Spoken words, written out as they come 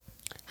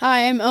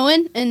Hi, I'm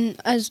Owen,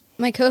 and as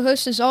my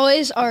co-hosts, as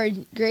always, are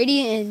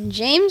Grady and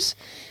James.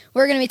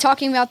 We're going to be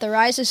talking about the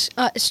Rise of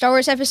Star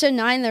Wars Episode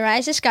 9, The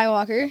Rise of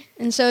Skywalker.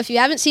 And so if you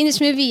haven't seen this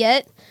movie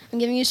yet, I'm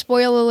giving you a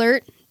spoiler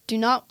alert. Do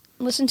not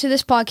listen to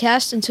this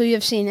podcast until you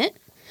have seen it.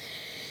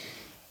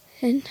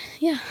 And,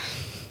 yeah.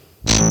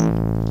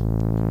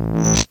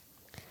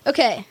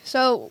 Okay,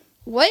 so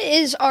what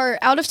is our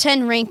out of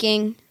 10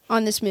 ranking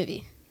on this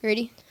movie?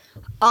 Grady?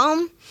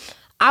 I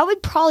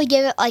would probably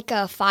give it like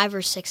a 5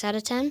 or 6 out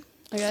of 10.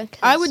 Okay.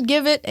 I would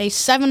give it a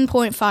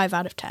 7.5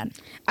 out of 10.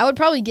 I would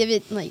probably give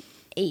it like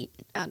 8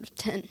 out of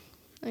 10.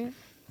 Okay.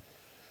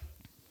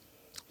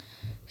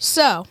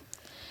 So,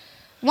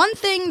 one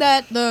thing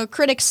that the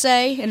critics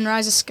say in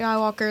Rise of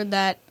Skywalker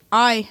that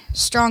I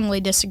strongly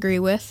disagree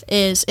with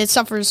is it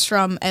suffers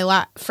from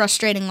a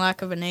frustrating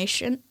lack of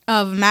imagination.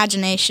 I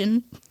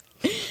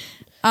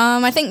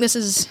think this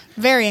is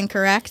very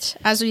incorrect.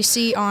 As we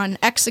see on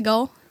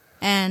Exegol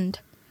and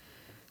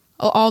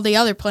all the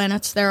other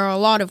planets, there are a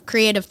lot of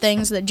creative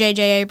things that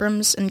J.J.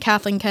 Abrams and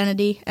Kathleen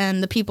Kennedy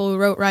and the people who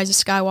wrote Rise of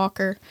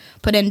Skywalker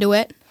put into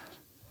it.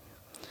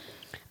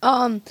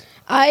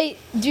 I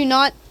do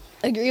not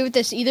agree with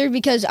this either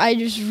because I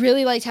just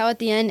really liked how at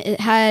the end it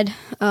had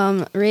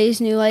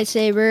Rey's new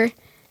lightsaber,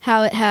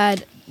 how it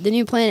had the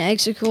new planet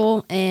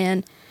Exegol,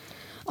 and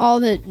all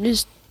the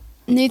just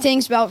new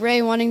things about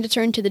Rey wanting to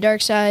turn to the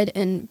dark side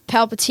and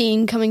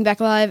Palpatine coming back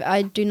alive.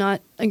 I do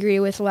not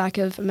agree with lack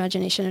of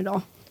imagination at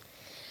all.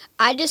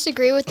 I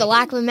disagree with the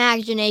lack of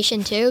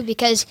imagination too,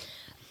 because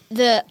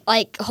the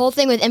whole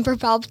thing with Emperor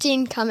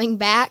Palpatine coming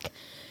back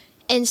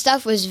and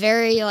stuff was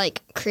very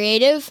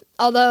creative.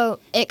 Although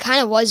it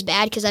kind of was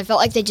bad because I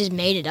felt like they just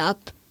made it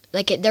up.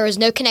 There was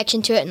no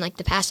connection to it in the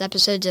past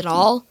episodes at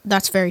all.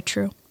 That's very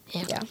true.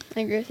 Yeah,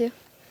 I agree with you.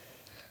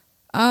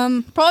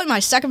 Probably my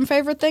second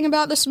favorite thing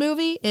about this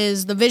movie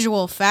is the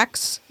visual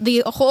effects.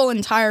 The whole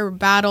entire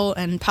battle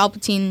and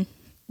Palpatine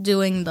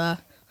doing the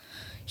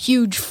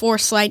huge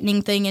force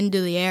lightning thing into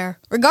the air.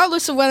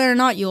 Regardless of whether or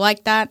not you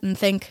like that and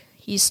think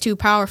he's too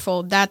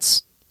powerful,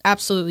 that's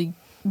absolutely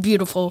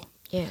beautiful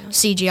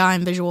CGI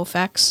and visual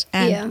effects.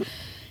 And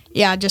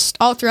yeah, just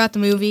all throughout the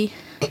movie,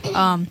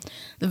 the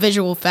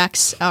visual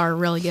effects are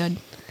really good.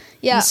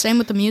 Yeah. And same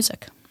with the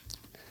music.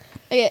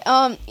 Okay,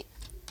 I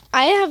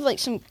have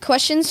some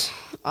questions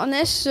on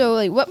this.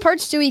 So what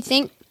parts do we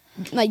think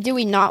do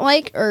we not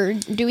like, or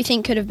do we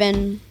think could have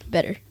been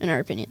better in our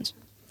opinions?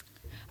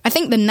 I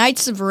think the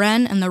Knights of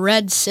Ren and the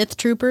Red Sith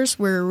Troopers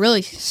were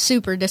really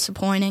super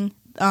disappointing.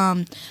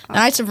 The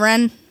Knights of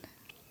Ren,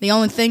 the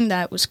only thing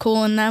that was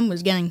cool in them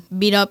was getting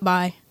beat up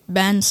by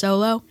Ben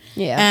Solo.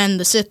 Yeah. And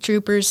the Sith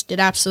Troopers did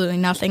absolutely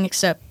nothing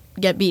except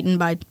get beaten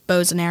by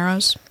bows and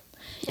arrows.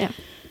 Yeah.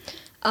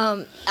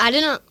 I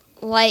didn't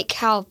like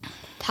how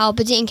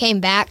Palpatine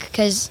came back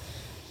because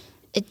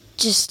it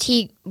just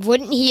he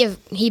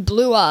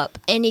blew up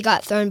and he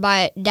got thrown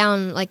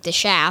down the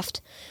shaft,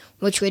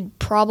 which would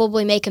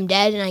probably make him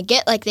dead. And I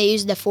get they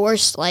used the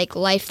Force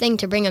life thing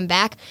to bring him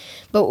back,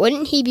 but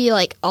wouldn't he be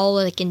all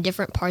in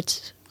different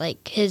parts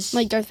his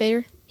Darth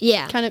Vader?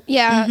 Yeah, kind of.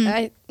 Yeah,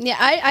 Mm-hmm.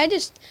 I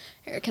just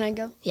here, can I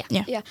go?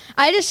 Yeah.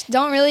 I just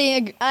don't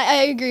really.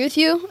 I agree with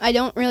you. I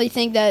don't really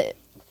think that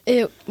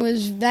it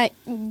was that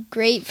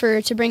great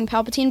to bring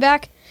Palpatine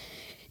back,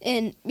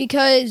 and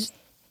because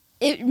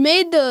it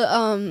made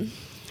the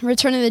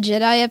Return of the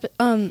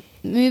Jedi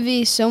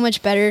movie so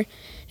much better.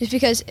 Just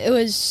because it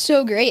was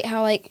so great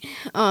how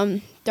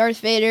Darth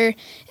Vader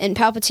and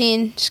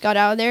Palpatine just got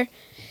out of there.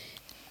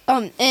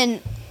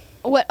 And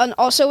what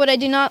I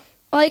do not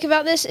like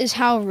about this is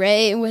how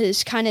Rey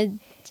was kind of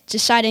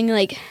deciding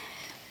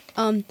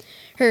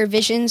her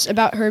visions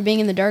about her being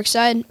in the dark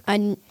side.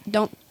 I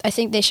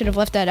think they should have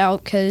left that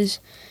out because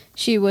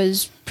she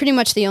was pretty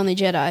much the only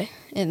Jedi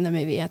in the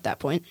movie at that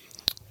point.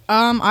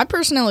 I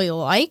personally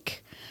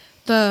like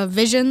the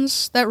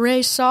visions that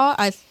Rey saw.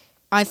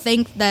 I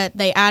think that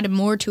they added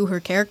more to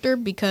her character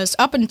because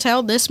up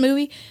until this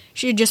movie,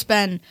 she had just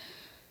been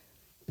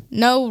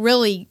no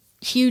really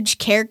huge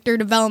character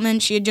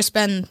development. She had just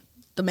been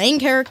the main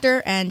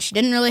character, and she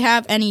didn't really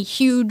have any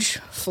huge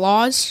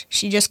flaws.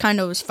 She just kind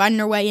of was fighting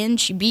her way in.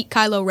 She beat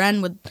Kylo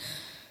Ren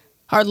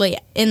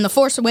in The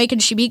Force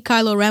Awakens, she beat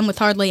Kylo Ren with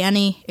hardly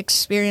any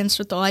experience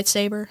with the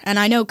lightsaber. And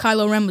I know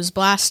Kylo Ren was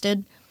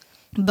blasted,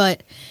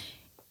 but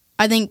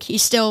I think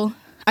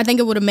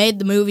it would have made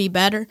the movie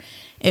better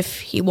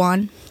if he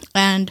won.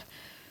 And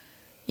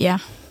yeah.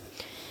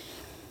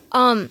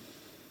 I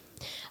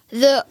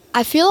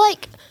feel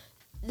like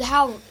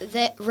how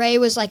that Rey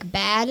was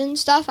bad and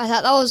stuff, I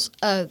thought that was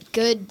a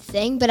good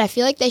thing, but I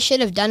feel like they should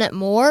have done it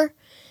more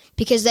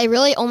because they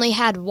really only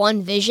had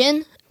one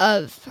vision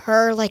of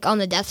her on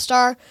the Death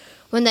Star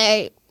when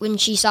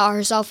she saw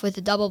herself with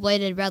the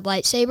double-bladed red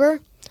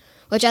lightsaber,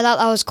 which I thought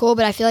that was cool,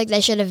 but I feel like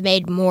they should have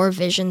made more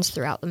visions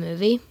throughout the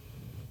movie.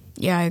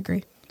 Yeah, I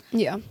agree.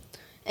 Yeah.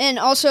 And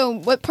also,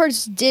 what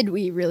parts did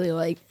we really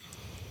like?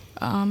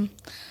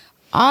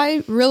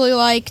 I really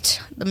liked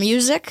the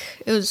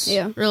music. It was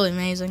really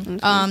amazing. Okay.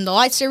 The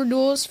lightsaber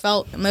duels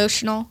felt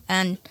emotional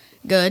and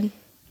good.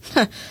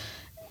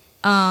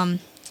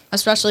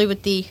 especially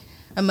with the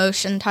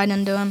emotion tied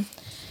into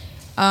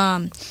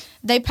him.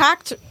 They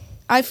packed.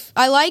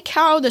 I like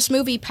how this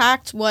movie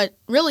packed what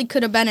really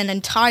could have been an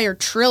entire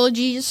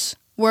trilogy's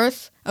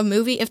worth of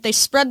movie. If they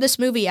spread this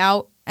movie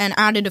out and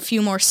added a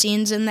few more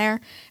scenes in there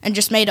and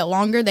just made it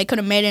longer, they could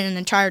have made it an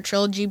entire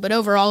trilogy. But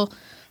overall,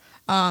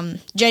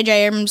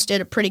 J.J. Abrams did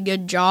a pretty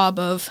good job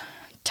of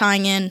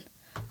tying in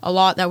a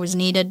lot that was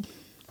needed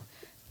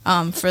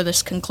for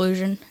this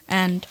conclusion.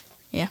 And,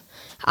 yeah.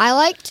 I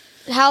liked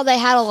how they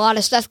had a lot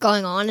of stuff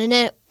going on in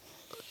it.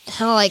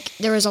 How, like,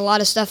 there was a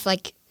lot of stuff,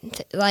 like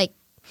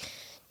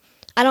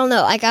I don't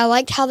know. Like, I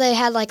liked how they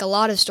had, like, a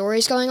lot of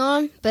stories going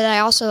on, but I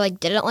also,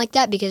 like, didn't like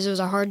that because it was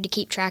hard to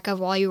keep track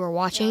of while you were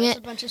watching it.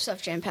 A bunch of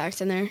stuff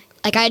jam-packed in there.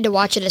 Like, I had to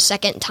watch it a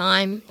second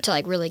time to,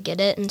 like, really get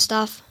it and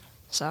stuff.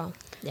 So,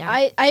 yeah.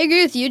 I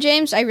agree with you,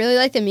 James. I really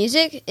like the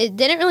music. It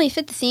didn't really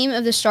fit the theme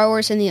of the Star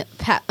Wars and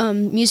the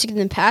music in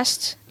the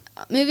past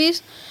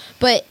movies,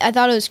 but I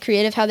thought it was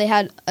creative how they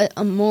had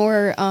a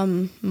more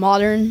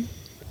modern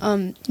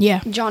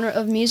genre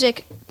of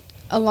music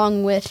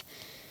along with...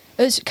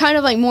 It was kind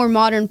of like more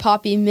modern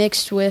poppy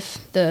mixed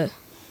with the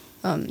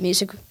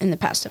music in the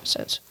past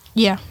episodes.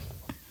 Yeah.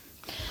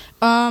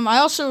 I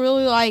also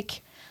really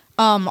like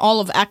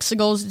all of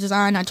Exegal's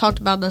design. I talked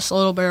about this a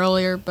little bit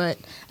earlier, but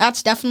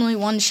that's definitely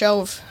one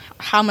show of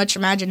how much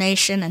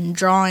imagination and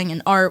drawing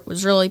and art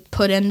was really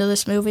put into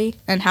this movie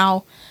and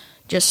how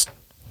just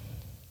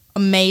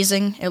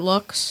amazing it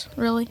looks,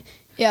 really.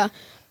 Yeah.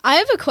 I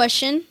have a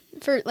question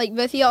for like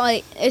both of y'all.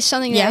 Like, it's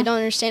something that I don't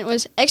understand.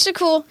 Was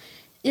Exegol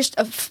just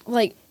a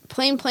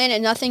plain planet,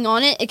 nothing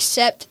on it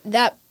except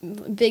that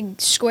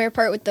big square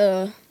part with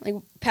the like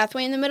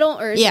pathway in the middle,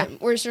 or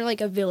is there like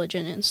a village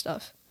in it and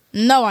stuff?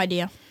 No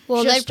idea.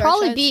 Well, they'd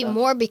probably be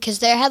more because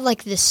they had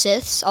like the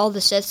Siths, all the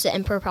Siths that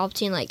Emperor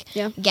Palpatine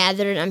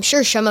gathered, and I'm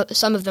sure some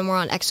of them were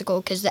on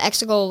Exegol because the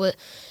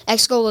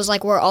Exegol was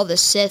like where all the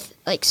Sith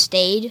like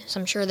stayed. So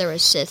I'm sure there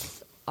was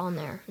Sith on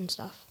there and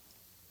stuff.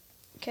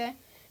 Okay.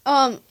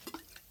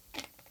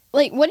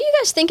 Like, what do you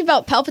guys think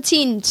about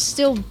Palpatine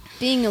still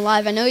being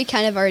alive? I know we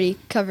kind of already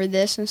covered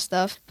this and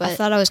stuff, but... I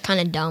thought I was kind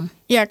of dumb.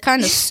 Yeah,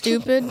 kind of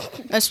stupid,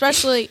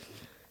 especially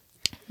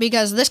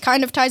because this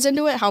kind of ties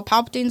into it, how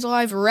Palpatine's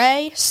alive.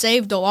 Rey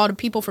saved a lot of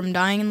people from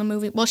dying in the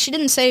movie. Well, she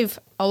didn't save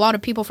a lot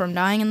of people from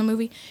dying in the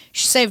movie.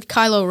 She saved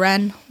Kylo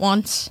Ren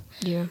once.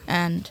 Yeah.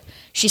 And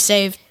she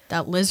saved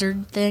that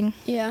lizard thing.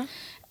 Yeah.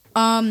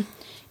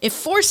 If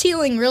Force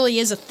healing really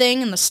is a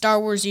thing in the Star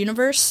Wars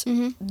universe,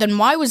 then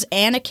why was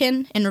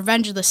Anakin in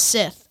Revenge of the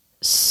Sith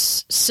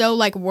so,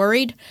 like,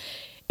 worried?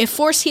 If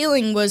Force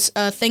healing was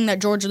a thing that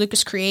George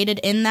Lucas created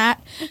in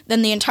that,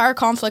 then the entire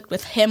conflict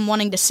with him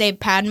wanting to save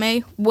Padme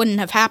wouldn't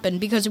have happened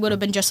because it would have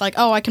been just like,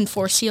 oh, I can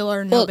Force heal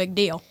her, no big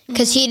deal.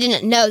 Because he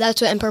didn't know that's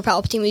what Emperor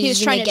Palpatine was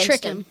using trying against to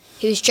trick him.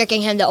 He was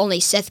tricking him that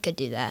only Sith could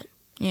do that.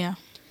 Yeah,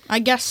 I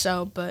guess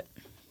so, but...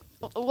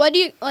 What do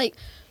you, like...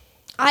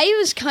 I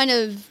was kind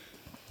of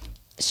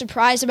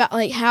surprised about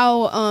like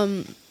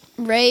how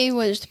Rey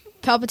was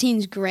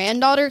Palpatine's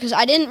granddaughter because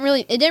it didn't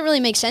really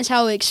make sense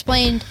how it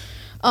explained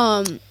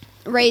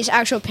Rey's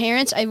actual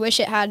parents. I wish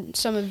it had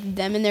some of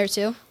them in there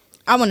too.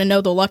 I want to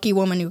know the lucky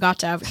woman who got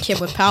to have a kid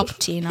with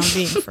Palpatine. I'm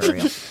being for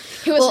real.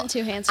 He wasn't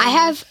too handsome. I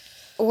have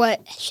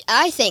what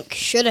I think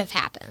should have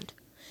happened.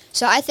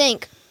 So I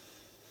think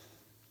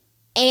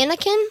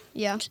Anakin,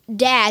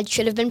 dad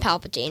should have been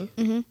Palpatine.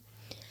 Mm-hmm.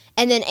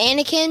 And then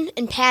Anakin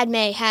and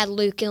Padme had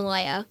Luke and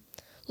Leia.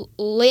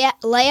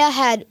 Leia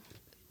had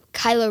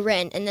Kylo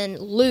Ren, and then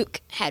Luke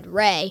had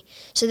Rey.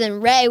 So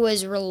then Rey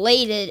was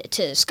related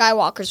to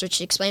Skywalkers, which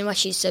explained why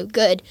she's so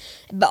good,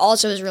 but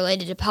also is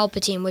related to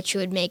Palpatine, which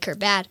would make her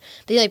bad.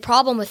 But the only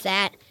problem with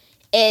that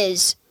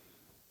is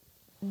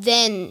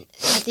then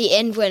at the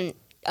end when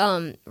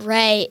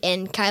Rey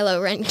and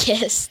Kylo Ren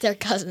kiss, they're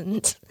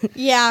cousins.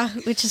 Yeah,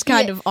 which is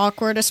kind of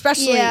awkward,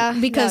 especially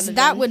because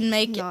that would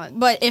make it.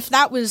 But if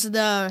that was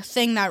the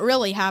thing that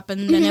really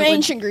happened, then it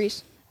ancient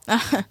Greece.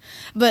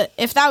 But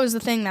if that was the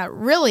thing that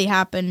really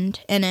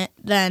happened in it,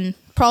 then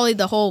probably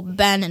the whole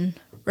Ben and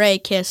Rey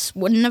kiss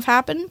wouldn't have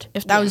happened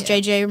if that was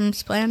J.J.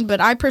 Abrams' plan.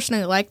 But I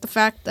personally like the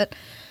fact that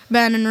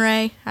Ben and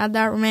Rey had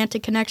that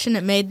romantic connection.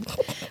 It made...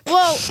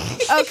 Well,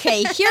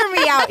 okay, hear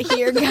me out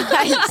here,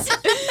 guys.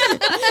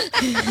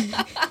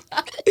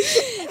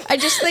 I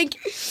just think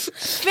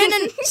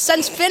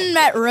since Finn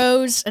met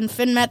Rose and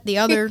Finn met the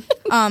other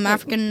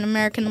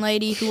African-American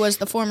lady who was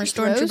the former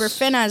stormtrooper, Rose?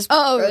 Finn has...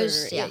 Oh,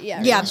 Rose,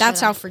 yeah, that's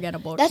how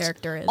forgettable a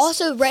character is.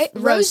 Also,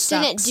 Rose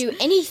didn't sucks. do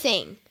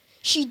anything.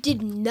 She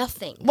did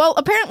nothing. Well,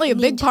 apparently a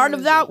big part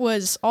of that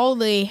was all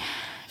the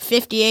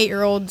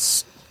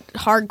 58-year-olds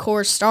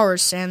hardcore Star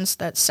Wars fans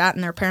that sat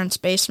in their parents'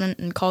 basement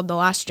and called The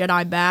Last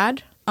Jedi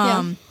bad.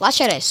 Last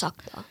Jedi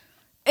sucked, though.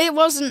 It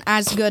wasn't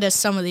as good as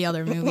some of the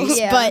other movies,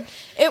 but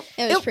it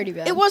was pretty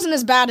bad. It wasn't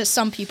as bad as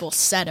some people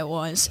said it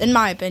was, in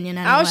my opinion,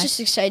 anyway. I was just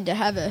excited to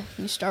have a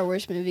new Star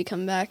Wars movie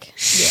come back.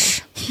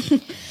 Yeah.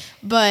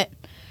 But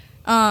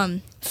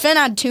Finn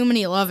had too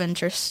many love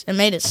interests. It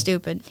made it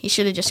stupid. He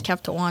should have just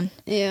kept to one.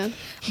 Yeah.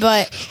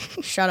 But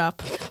shut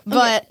up.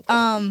 But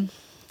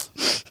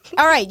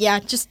All right, yeah,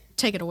 just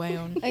take it away.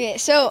 Okay,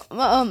 so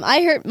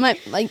I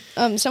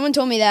heard someone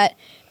told me that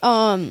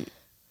do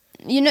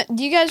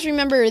you guys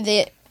remember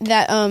that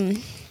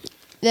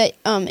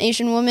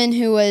Asian woman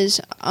who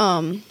was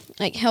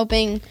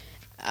helping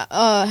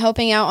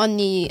out on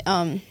the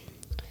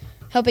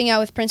helping out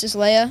with Princess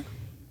Leia,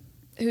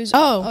 who's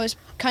always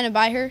kind of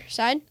by her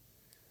side?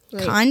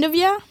 Kind of,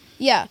 yeah.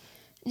 Yeah.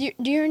 Do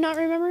you not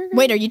remember her?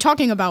 Wait, are you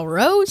talking about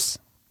Rose?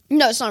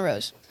 No, it's not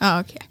Rose. Oh,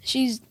 okay.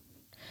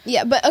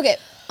 But okay.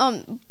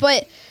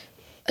 But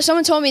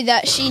someone told me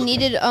that she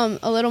needed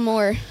a little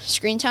more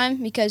screen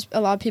time because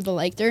a lot of people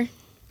liked her.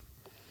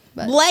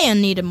 But Leia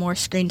needed more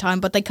screen time,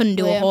 but they couldn't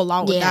do a whole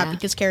lot with Yeah. that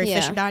because Carrie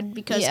Fisher died.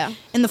 Because Yeah.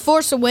 in The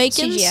Force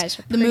Awakens, CGI is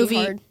the pretty movie,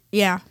 hard.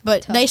 yeah,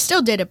 but Tough. they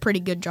still did a pretty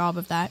good job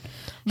of that.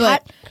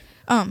 But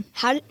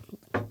How did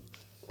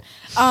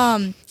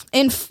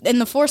in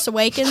The Force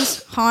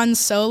Awakens, Han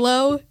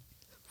Solo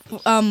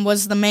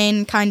was the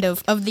main kind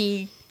of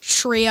the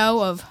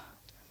trio of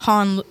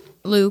Han,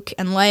 Luke,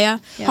 and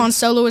Leia. Yeah. Han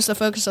Solo was the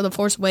focus of The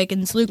Force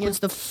Awakens. Luke was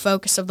the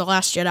focus of The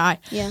Last Jedi.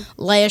 Yeah.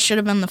 Leia should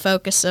have been the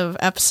focus of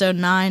Episode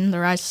 9, The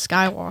Rise of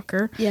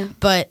Skywalker. Yeah.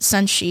 But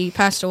since she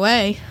passed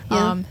away,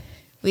 Yeah.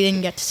 we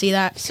didn't get to see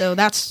that. So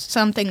that's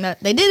something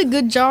that they did a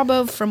good job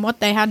of from what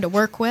they had to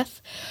work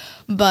with.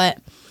 But,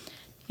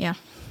 yeah.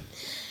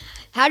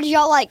 How did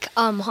y'all like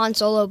Han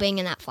Solo being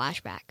in that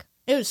flashback?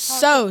 It was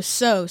so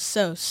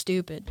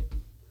stupid.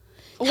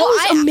 That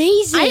was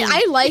amazing.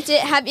 I liked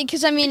it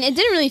because it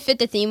didn't really fit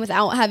the theme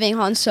without having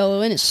Han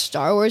Solo in a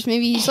Star Wars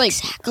movie. He's like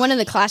one of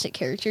the classic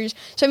characters.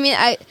 So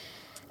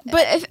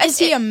Is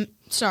he a?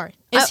 Sorry.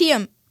 Is he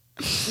a?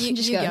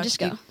 Just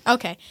go.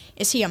 Okay.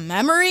 Is he a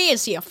memory?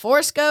 Is he a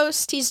Force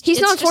ghost? He's not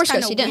a just Force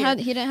kinda ghost. He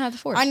didn't weird. have the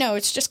Force. I know.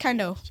 It's just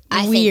kind of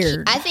I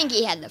weird. think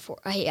he had the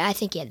Force. I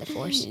think he had the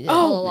Force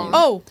all along.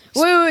 Oh.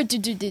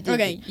 Wait.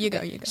 Okay. You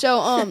go. So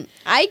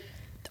I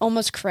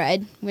almost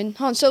cried when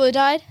Han Solo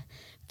died,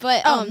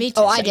 but Me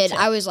too. Oh, I did.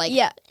 I was like,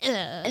 yeah, Ugh.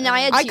 and I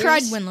had I tears.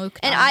 cried when Luke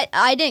And died.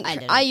 I didn't. I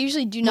didn't. I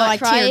usually do No, I not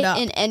cry teared up.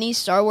 in any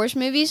Star Wars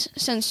movies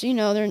since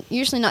they're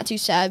usually not too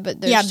sad, but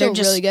they're yeah, still they're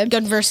just really good.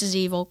 good versus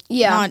evil.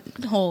 Yeah.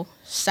 Not whole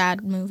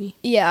sad movie.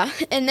 Yeah,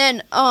 and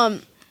then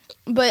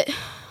but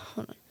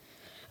hold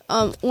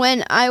on.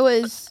 When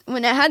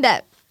I had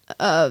that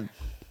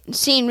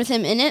scene with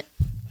him in it,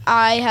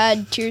 I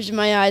had tears in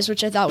my eyes,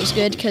 which I thought was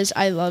good because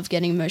I love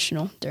getting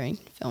emotional during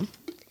film.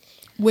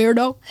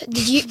 Weirdo.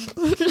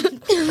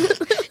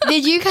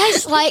 Did you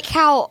guys like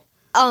how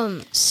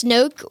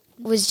Snoke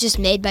was just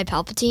made by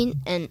Palpatine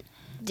and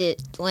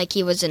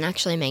he wasn't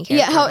actually a main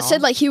character? Yeah, how at it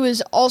all? said he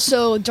was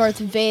also Darth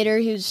Vader,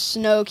 he was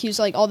Snoke, he was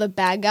all the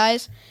bad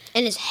guys.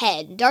 in his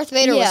head. Darth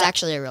Vader was Yeah.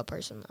 actually a real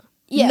person though.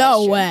 Yeah, no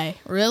that's true. way.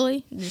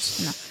 Really?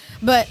 Just no.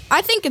 But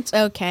I think it's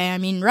okay.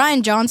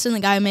 Rian Johnson, the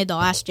guy who made The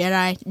Last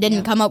Jedi,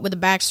 didn't come up with a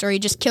backstory. He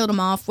just killed him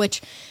off,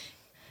 which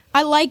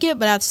I like it,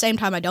 but at the same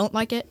time, I don't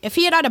like it. If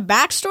he had a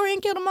backstory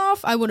and killed him off,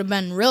 I would have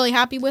been really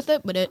happy with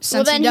it. But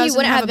since then he doesn't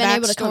wouldn't have been a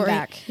able to come backstory-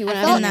 back. He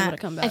wouldn't I have been felt- able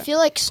to come back. I feel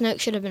like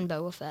Snoke should have been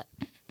Boba Fett.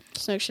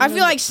 Snoke should I have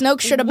feel like Snoke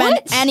should have been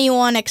What?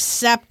 anyone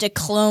except a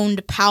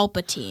cloned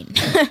Palpatine.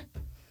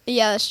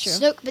 yeah, that's true.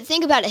 Snoke, but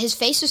think about it. His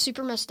face was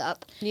super messed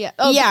up. Yeah,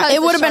 yeah, because it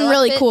the would have been Sarlacc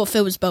really pit? cool if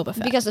it was Boba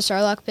Fett. Because the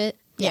Sarlacc pit.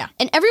 Yeah.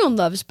 And everyone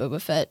loves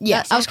Boba Fett.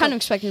 Yeah, I was kind of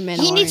expecting the Mandalorian.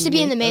 He needs to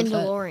be in the Boba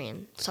Fett.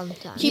 Mandalorian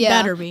sometime. He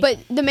better be. But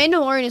the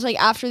Mandalorian is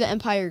after the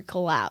Empire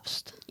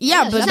collapsed.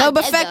 yeah, Yeah, but he's not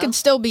Boba dead, Fett though. could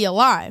still be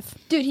alive.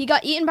 Dude, he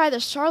got eaten by the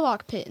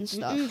Sarlacc pit and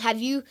stuff. Have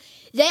you?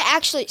 They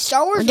actually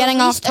Star Wars. We're getting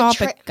off released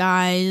a topic,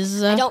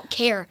 guys. I don't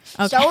care.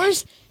 Okay. Star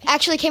Wars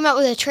actually came out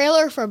with a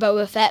trailer for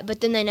Boba Fett,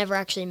 but then they never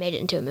actually made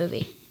it into a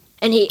movie.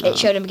 And it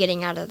showed him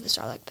getting out of the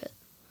Sarlacc pit.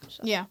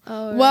 Yeah.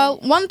 Oh, Well,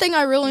 one thing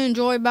I really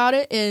enjoy about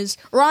it is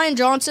Rian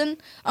Johnson.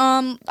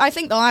 I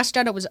think The Last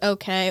Jedi was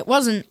okay. It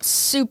wasn't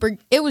super.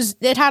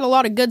 It had a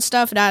lot of good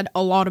stuff. It had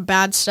a lot of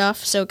bad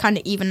stuff. So it kind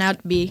of evened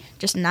out to be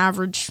just an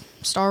average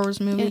Star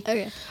Wars movie.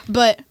 Okay.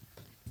 But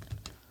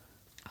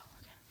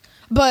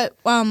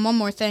one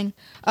more thing.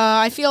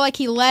 I feel like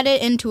he led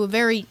it into a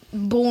very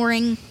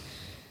boring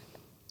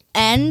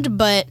end,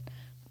 but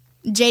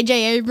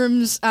J.J.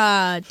 Abrams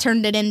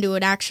turned it into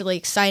an actually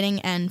exciting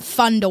and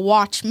fun to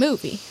watch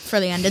movie for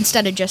the end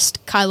instead of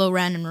just Kylo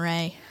Ren and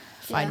Rey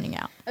fighting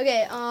out.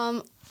 Okay.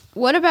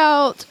 What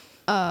about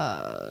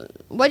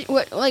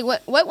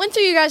what went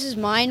through your guys'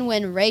 mind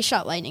when Rey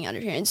shot lightning out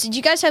of her hands? Did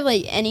you guys have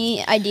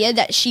any idea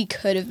that she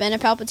could have been a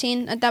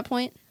Palpatine at that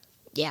point?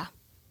 Yeah.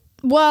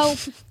 Well,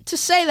 to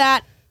say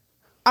that,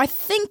 I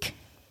think.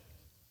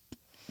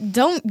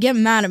 Don't get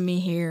mad at me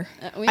here.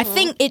 We I won't.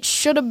 think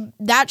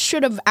that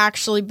should have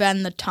actually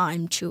been the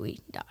time Chewie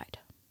died.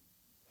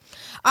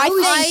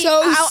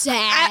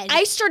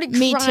 I started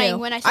Me crying too.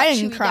 when I saw I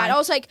didn't Chewie cry. died. I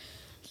was like,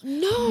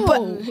 no.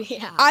 But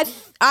Yeah.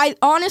 I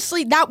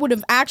honestly, that would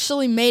have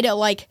actually made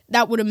it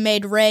that would have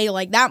made Rey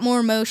that more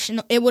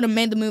emotional. It would have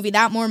made the movie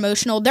that more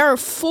emotional. There are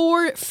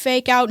 4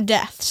 fake out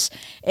deaths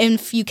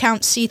if you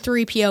count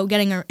C-3PO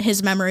getting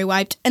his memory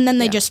wiped, and then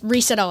they just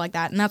reset out like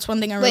that. And that's one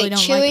thing I really Wait, don't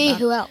Chewie, like about it.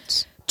 who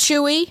else?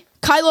 Chewie,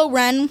 Kylo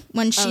Ren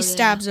when she yeah.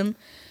 stabs him,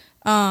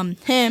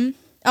 him,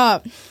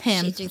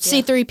 Him. C-3PO.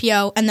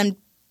 C-3PO, and then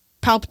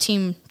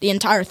Palpatine, the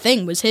entire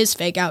thing was his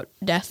fake out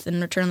death in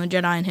Return of the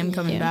Jedi and him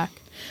coming back.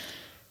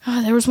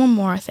 There was one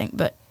more, I think,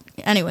 but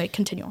anyway,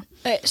 continue on.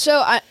 Okay, so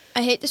I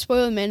hate to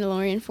spoil The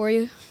Mandalorian for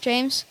you,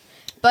 James,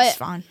 but It's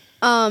fine.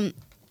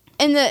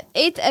 in the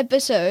 8th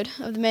episode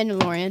of The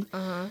Mandalorian,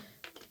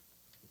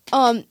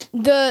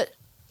 the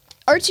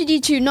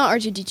R2-D2, not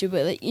R2-D2,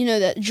 but like,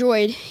 that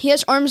droid, he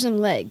has arms and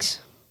legs.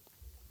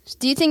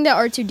 Do you think that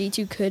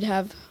R2-D2 could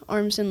have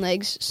arms and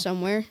legs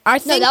somewhere? I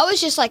think No, that was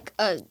just like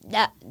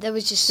that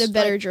was just The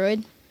better like,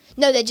 droid?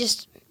 No, they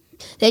just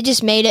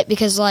made it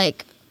because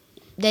like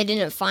they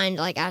didn't find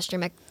like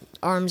astromech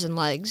arms and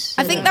legs.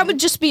 I think that would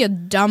just be a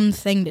dumb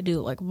thing to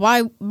do. Like,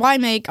 why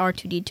make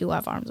R2-D2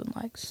 have arms and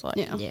legs? Like,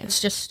 Yeah. it's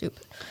just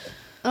stupid.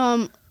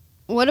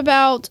 What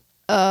about,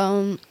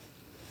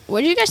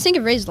 what did you guys think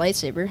of Rey's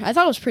lightsaber? I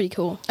thought it was pretty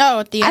cool. Oh,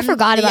 at the I end,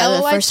 forgot the about it yellow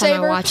the first time I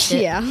lightsaber? watched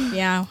it. Yeah.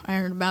 Yeah, I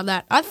heard about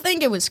that. I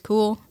think it was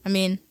cool. I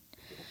mean,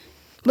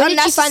 When did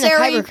she find the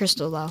unnecessary. kyber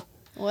crystal though?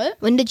 What?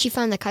 When did she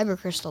find the kyber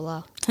crystal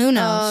though? Who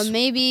knows?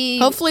 Maybe.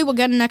 Hopefully, we'll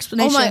get an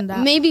explanation of that.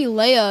 Maybe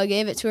Leia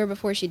gave it to her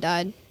before she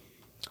died.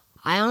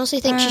 I honestly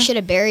think she should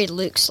have buried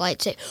Luke's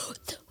lightsaber.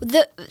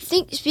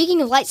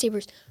 Speaking of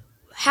lightsabers,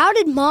 how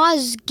did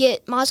Maz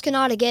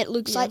Kanata get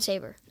Luke's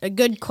lightsaber? A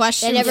good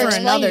question They never for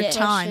explained another it.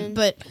 time.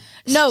 But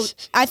no,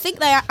 I think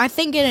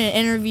in an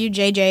interview,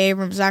 J.J.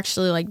 Abrams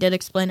actually did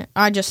explain it.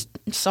 I just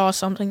saw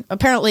something.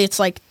 Apparently, it's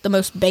like the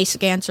most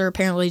basic answer.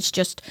 Apparently, it's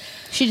just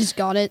She just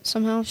got it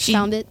somehow. She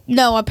found it.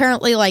 No,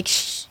 apparently,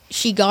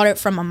 she got it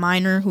from a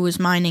miner who was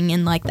mining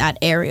in that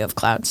area of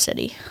Cloud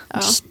City.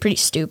 Which is pretty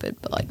stupid,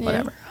 but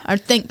whatever. I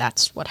think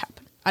that's what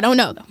happened. I don't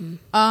know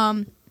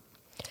though.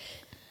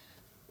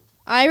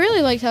 I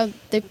really liked how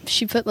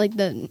she put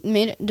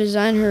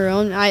design her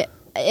own.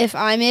 If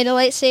I made a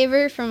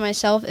lightsaber for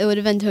myself, it would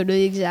have been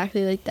totally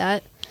exactly like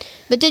that.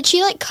 But did she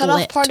cut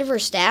off Lit. part of her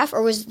staff,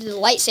 or was the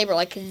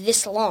lightsaber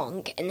this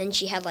long, and then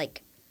she had Oh,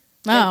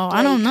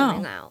 I don't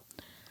coming know. out?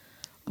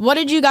 What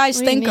did you guys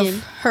What do you think mean?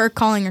 of her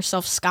calling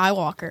herself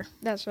Skywalker?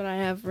 That's what I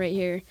have right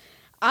here.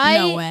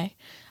 No way.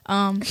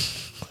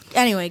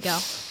 Anyway, go.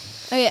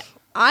 Okay,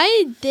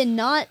 I did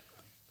not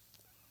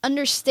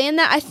understand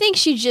that. I think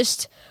she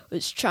just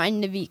was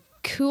trying to be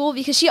cool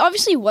because she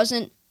obviously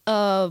wasn't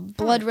a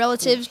blood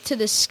relative to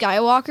the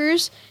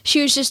Skywalkers.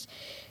 She was just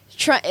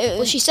trying.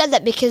 Well, she said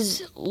that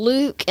because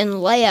Luke and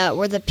Leia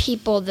were the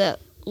people that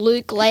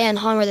Leia, and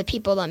Han were the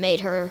people that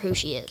made her who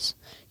she is.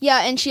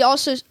 Yeah, and she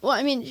also. Well,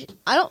 I mean,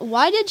 I don't.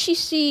 Why did she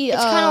see?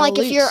 It's kind of like if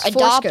Luke's you're Force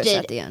adopted Ghost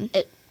at the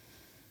end.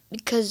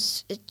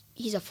 Because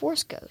he's a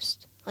Force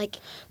ghost.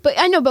 But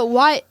I know. But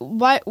why?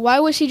 Why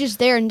was he just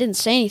there and didn't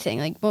say anything?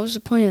 What was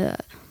the point of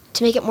that?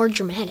 To make it more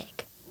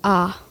dramatic.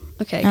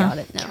 Okay, got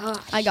it now.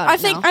 I got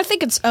it. I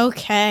think it's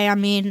okay. I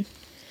mean,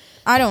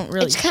 I don't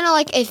really. It's kind of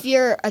like if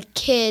you're a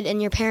kid and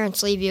your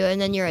parents leave you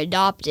and then you're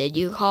adopted,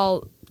 you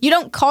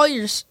don't call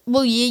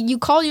you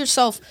call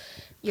yourself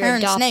Your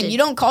parents' adopted. name. You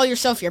don't call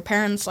yourself your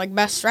parents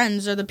best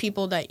friends or the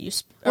people that you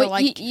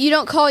You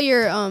don't call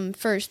your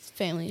first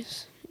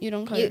families. You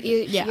don't call.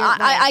 Yeah,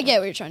 I get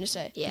what you're trying to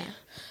say. Yeah.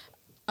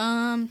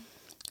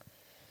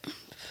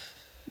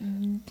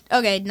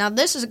 Okay, now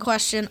this is a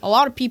question. A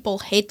lot of people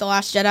hate The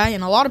Last Jedi,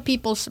 and a lot of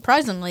people,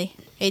 surprisingly,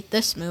 hate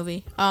this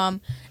movie. Do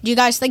you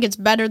guys think it's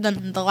better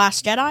than The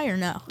Last Jedi or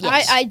no?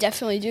 Yes. I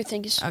definitely do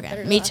think it's Okay,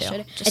 better me than too. Last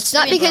Jedi. Just It's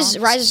not me because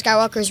wrong. Rise of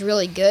Skywalker is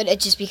really good.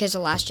 It's just because The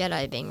Last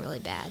Jedi being really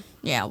bad.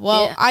 Yeah,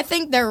 well, Yeah. I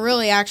think they're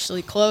really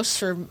actually close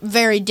for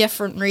very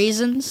different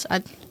reasons.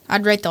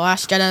 I'd rate The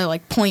Last Jedi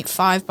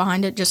 0.5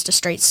 behind it, just a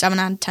straight 7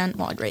 out of 10.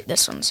 Well, I'd rate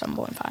this one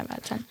 7.5 out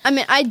of 10. I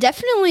mean, I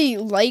definitely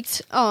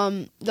liked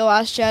The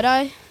Last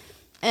Jedi,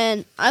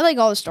 and I like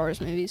all the Star Wars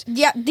movies.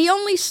 Yeah, the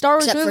only Star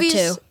Wars Except for movies,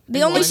 two.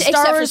 the only Except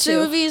Star for Wars two.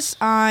 movies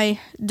I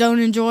don't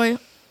enjoy,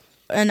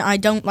 and I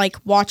don't like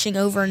watching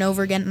over and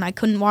over again, and I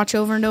couldn't watch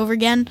over and over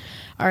again,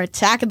 are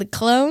Attack of the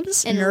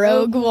Clones and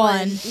Rogue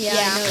One. Yeah,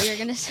 I know what you're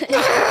gonna say.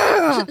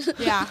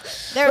 Yeah,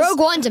 Rogue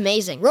One's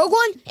amazing. Rogue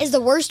One is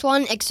the worst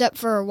one except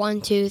for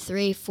 1, 2,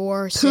 3,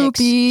 4, 6,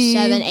 Poopy.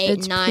 7, 8,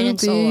 It's 9, and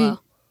poopy. Solo.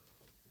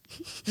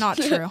 not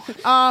true.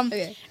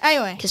 Okay.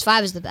 Anyway, Because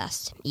 5 is the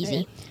best.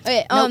 Easy.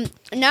 Okay.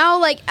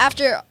 Now,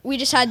 after we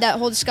just had that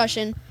whole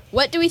discussion,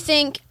 what do we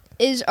think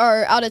is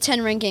our out of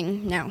 10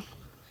 ranking now?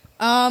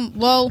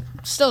 well,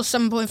 still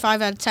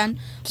 7.5 out of 10.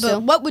 Still.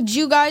 But what would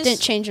you guys?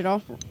 Didn't change at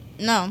all.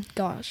 No.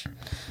 Gosh.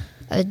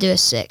 I would do a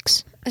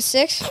 6. A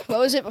 6? What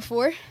was it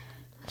before?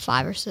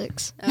 5 or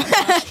 6.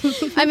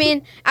 I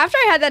mean, after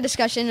I had that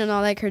discussion and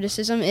all that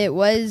criticism, it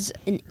was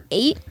an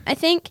 8, I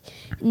think.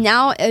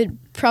 Now it would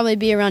probably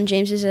be around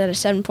James's at a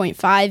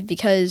 7.5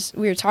 because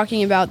we were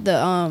talking about the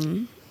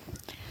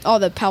all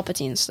the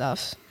Palpatine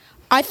stuff.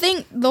 I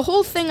think the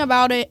whole thing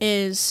about it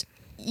is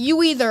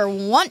you either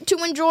want to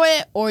enjoy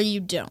it or you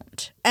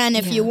don't. And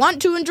if you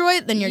want to enjoy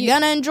it, then you're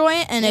gonna enjoy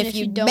it. And if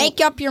you don't- make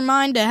up your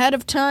mind ahead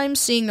of time,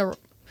 seeing on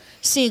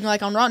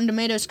Rotten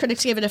Tomatoes,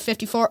 critics gave it a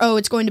 54. Oh,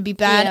 it's going to be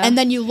bad. Yeah. And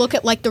then you look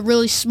at the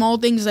really small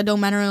things that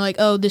don't matter,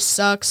 oh, this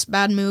sucks,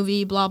 bad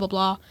movie, blah blah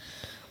blah.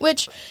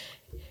 Which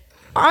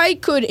I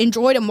could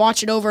enjoy it and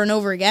watch it over and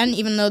over again,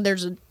 even though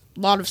there's a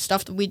lot of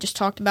stuff that we just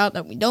talked about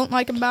that we don't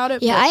like about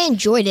it. Yeah, I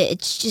enjoyed it.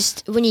 It's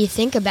just when you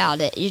think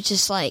about it, you're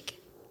just like,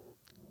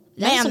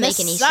 that Man, doesn't make this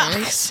any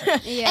sucks.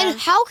 sense. Yeah. And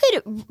how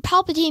could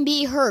Palpatine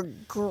be her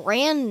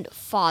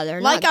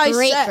grandfather, Like not I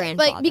great said,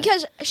 grandfather? Like,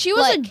 because she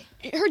was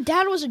her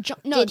dad was a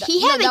no. Did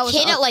he have that a was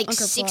kid at like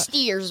Uncle 60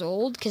 years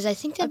old? Because I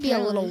think that'd be a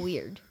little Apparently.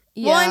 weird.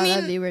 Yeah, Well, I mean,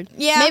 that'd be weird.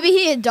 yeah, maybe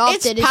he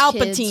adopted It's his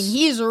Palpatine. kids.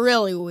 He's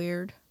really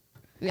weird.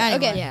 Anyway.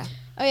 Okay. Yeah.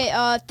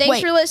 Okay, thanks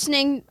Wait. for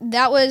listening.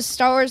 That was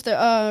Star Wars: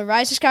 The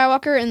Rise of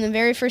Skywalker, and the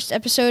very first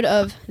episode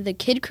of the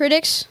Kid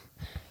Critics.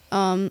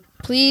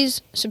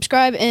 Please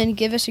subscribe and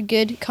give us a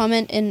good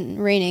comment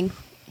and rating.